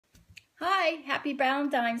Hi, happy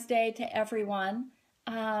Valentine's Day to everyone.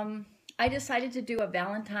 I decided to do a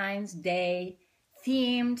Valentine's Day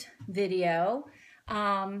themed video.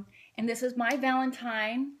 And this is my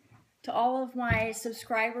Valentine to all of my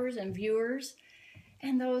subscribers and viewers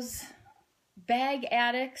and those bag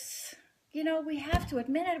addicts. You know, we have to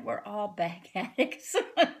admit it, we're all bag addicts.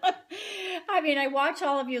 I mean, I watch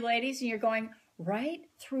all of you ladies and you're going right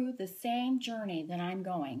through the same journey that I'm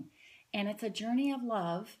going. And it's a journey of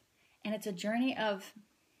love. And it's a journey of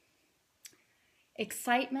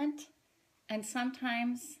excitement and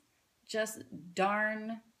sometimes just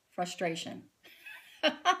darn frustration.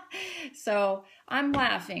 So I'm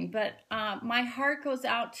laughing, but my heart goes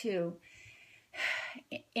out to,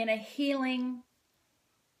 in a healing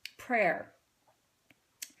prayer,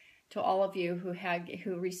 to all of you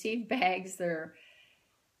who received bags that are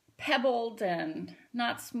pebbled and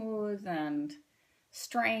not smooth and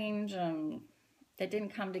strange and that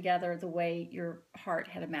didn't come together the way your heart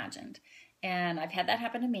had imagined. And I've had that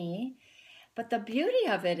happen to me. But the beauty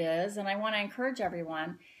of it is, and I want to encourage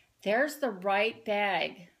everyone, there's the right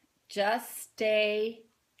bag. Just stay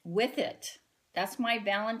with it. That's my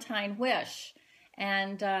Valentine wish.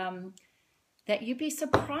 And that you be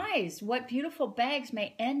surprised what beautiful bags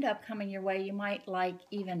may end up coming your way you might like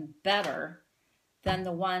even better than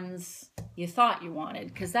the ones you thought you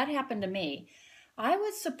wanted. Because that happened to me. I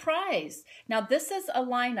was surprised. Now this is a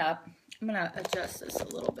lineup. I'm going to adjust this a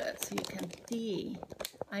little bit so you can see.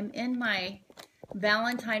 I'm in my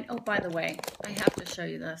Valentine. Oh, by the way, I have to show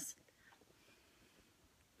you this.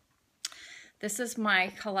 This is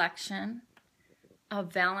my collection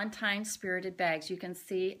of Valentine spirited bags. You can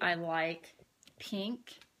see I like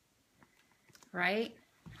pink, right?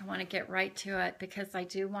 I want to get right to it because I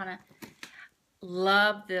do want to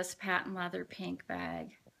love this patent leather pink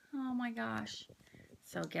bag. Oh my gosh.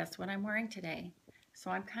 So guess what I'm wearing today?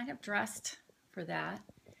 So I'm kind of dressed for that.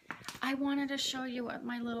 I wanted to show you what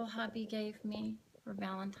my little hubby gave me for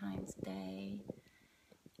Valentine's Day.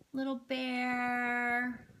 Little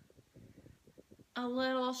bear, a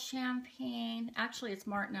little champagne. Actually, it's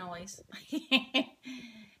Martinelli's.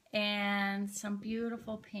 And some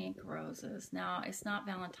beautiful pink roses. Now, it's not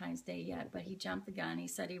Valentine's Day yet, but he jumped the gun. He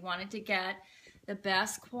said he wanted to get the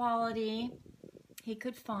best quality he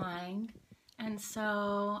could find. And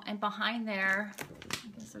so, and behind there, I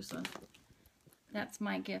guess there's that's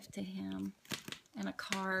my gift to him, and a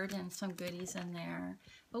card and some goodies in there.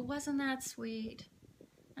 But wasn't that sweet?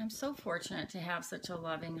 I'm so fortunate to have such a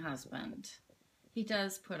loving husband. He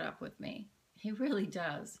does put up with me. He really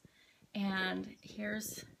does. And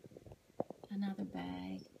here's another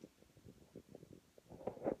bag.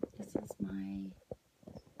 This is my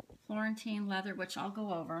Florentine leather, which I'll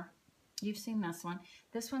go over. You've seen this one.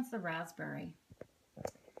 This one's the raspberry.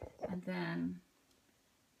 And then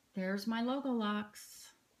there's my logo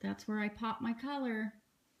locks. That's where I pop my color.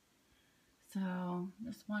 So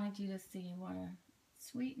just wanted you to see what a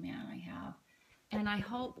sweet man I have. And I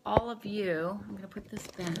hope all of you, I'm going to put this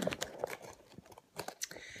back.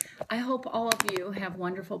 I hope all of you have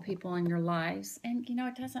wonderful people in your lives. And you know,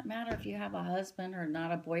 it doesn't matter if you have a husband or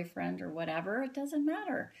not a boyfriend or whatever. It doesn't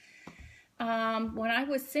matter. When I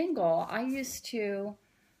was single, I used to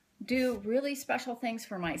do really special things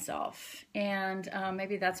for myself. And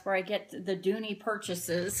maybe that's where I get the Dooney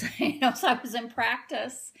purchases, you know, so I was in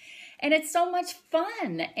practice. And it's so much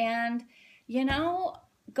fun. And, you know,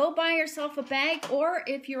 go buy yourself a bag. Or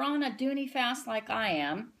if you're on a Dooney fast like I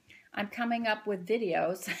am, I'm coming up with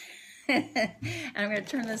videos. And I'm going to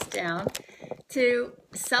turn this down to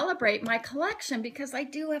celebrate my collection because I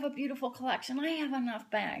do have a beautiful collection. I have enough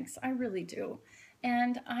bags. I really do.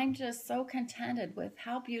 And I'm just so contented with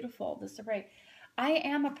how beautiful this array. I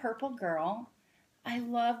am a purple girl. I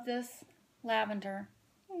love this lavender.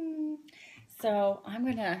 So I'm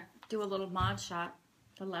going to do a little mod shot,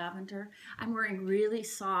 the lavender. I'm wearing really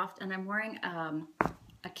soft, and I'm wearing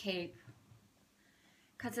a cape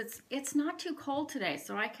because it's not too cold today,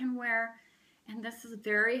 so I can wear, and this is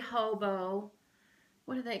very hobo,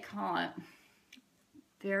 what do they call it?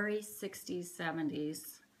 Very 60s,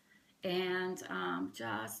 70s, and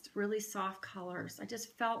just really soft colors. I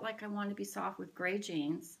just felt like I wanted to be soft with gray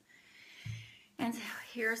jeans. And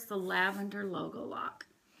here's the lavender logo lock.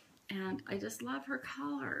 And I just love her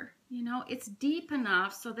color. You know, it's deep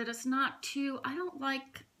enough so that it's not too, I don't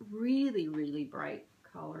like really, really bright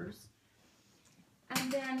colors. And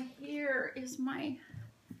then here is my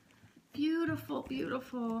beautiful,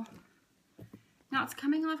 beautiful, now it's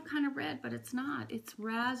coming off kind of red, but it's not. It's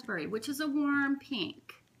raspberry, which is a warm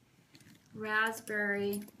pink.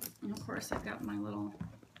 Raspberry, and of course I've got my little,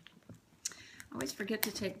 I always forget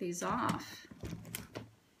to take these off.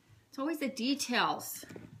 always the details.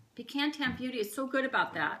 Pecan Beauty is so good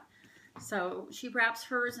about that. So she wraps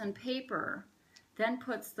hers in paper, then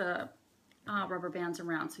puts the rubber bands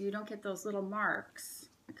around so you don't get those little marks.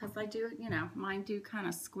 Because I do, you know, mine do kind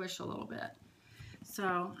of squish a little bit.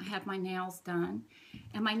 So I have my nails done.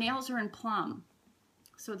 And my nails are in plum.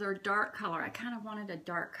 So they're dark color. I kind of wanted a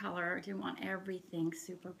dark color. I didn't want everything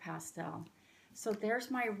super pastel. So there's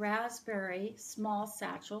my raspberry small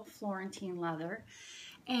satchel, Florentine leather.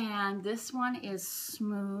 And this one is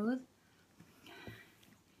smooth.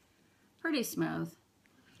 Pretty smooth.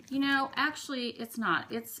 You know, actually it's not.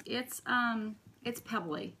 It's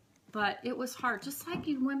pebbly. But it was hard. Just like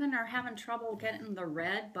you women are having trouble getting the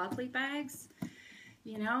red Buckley bags.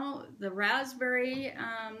 You know, the raspberry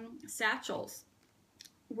satchels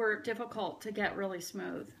were difficult to get really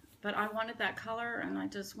smooth. But I wanted that color, and I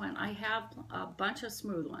just went. I have a bunch of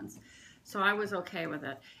smooth ones, so I was okay with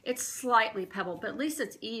it. It's slightly pebbled, but at least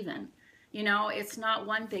it's even. You know, it's not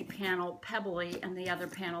one big panel pebbly and the other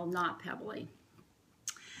panel not pebbly.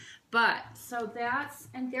 But, so that's,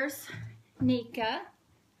 and there's Nika.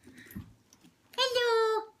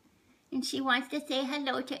 Hello! And she wants to say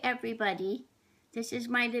hello to everybody. This is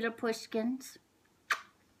my little pushkins.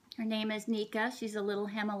 Her name is Nika. She's a little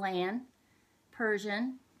Himalayan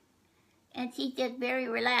Persian. And she's just very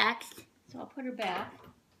relaxed. So I'll put her back.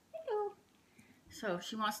 Hello. So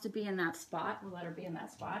she wants to be in that spot. We'll let her be in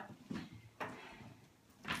that spot.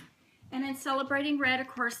 And in Celebrating Red, of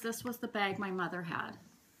course, this was the bag my mother had,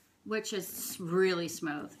 which is really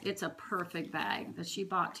smooth. It's a perfect bag that she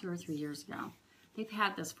bought 2 or 3 years ago. They've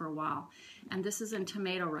had this for a while. And this is in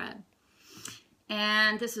tomato red.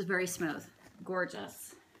 And this is very smooth.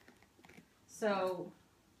 Gorgeous. So,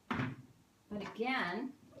 but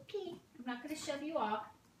again, okay, I'm not going to shove you off.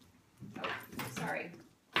 Oh, sorry.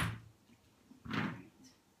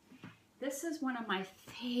 This is one of my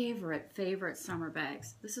favorite summer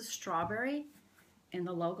bags. This is strawberry in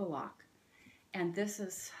the logo lock. And this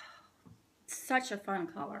is such a fun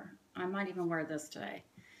color. I might even wear this today.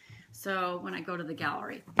 So when I go to the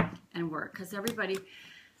gallery and work, because everybody,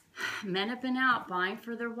 men have been out buying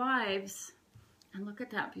for their wives. And look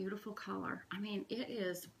at that beautiful color. I mean, it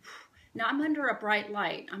is, now I'm under a bright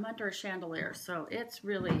light. I'm under a chandelier, so it's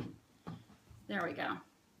really, there we go.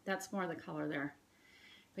 That's more the color there.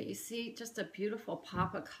 But you see, just a beautiful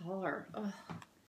pop of color. Oh,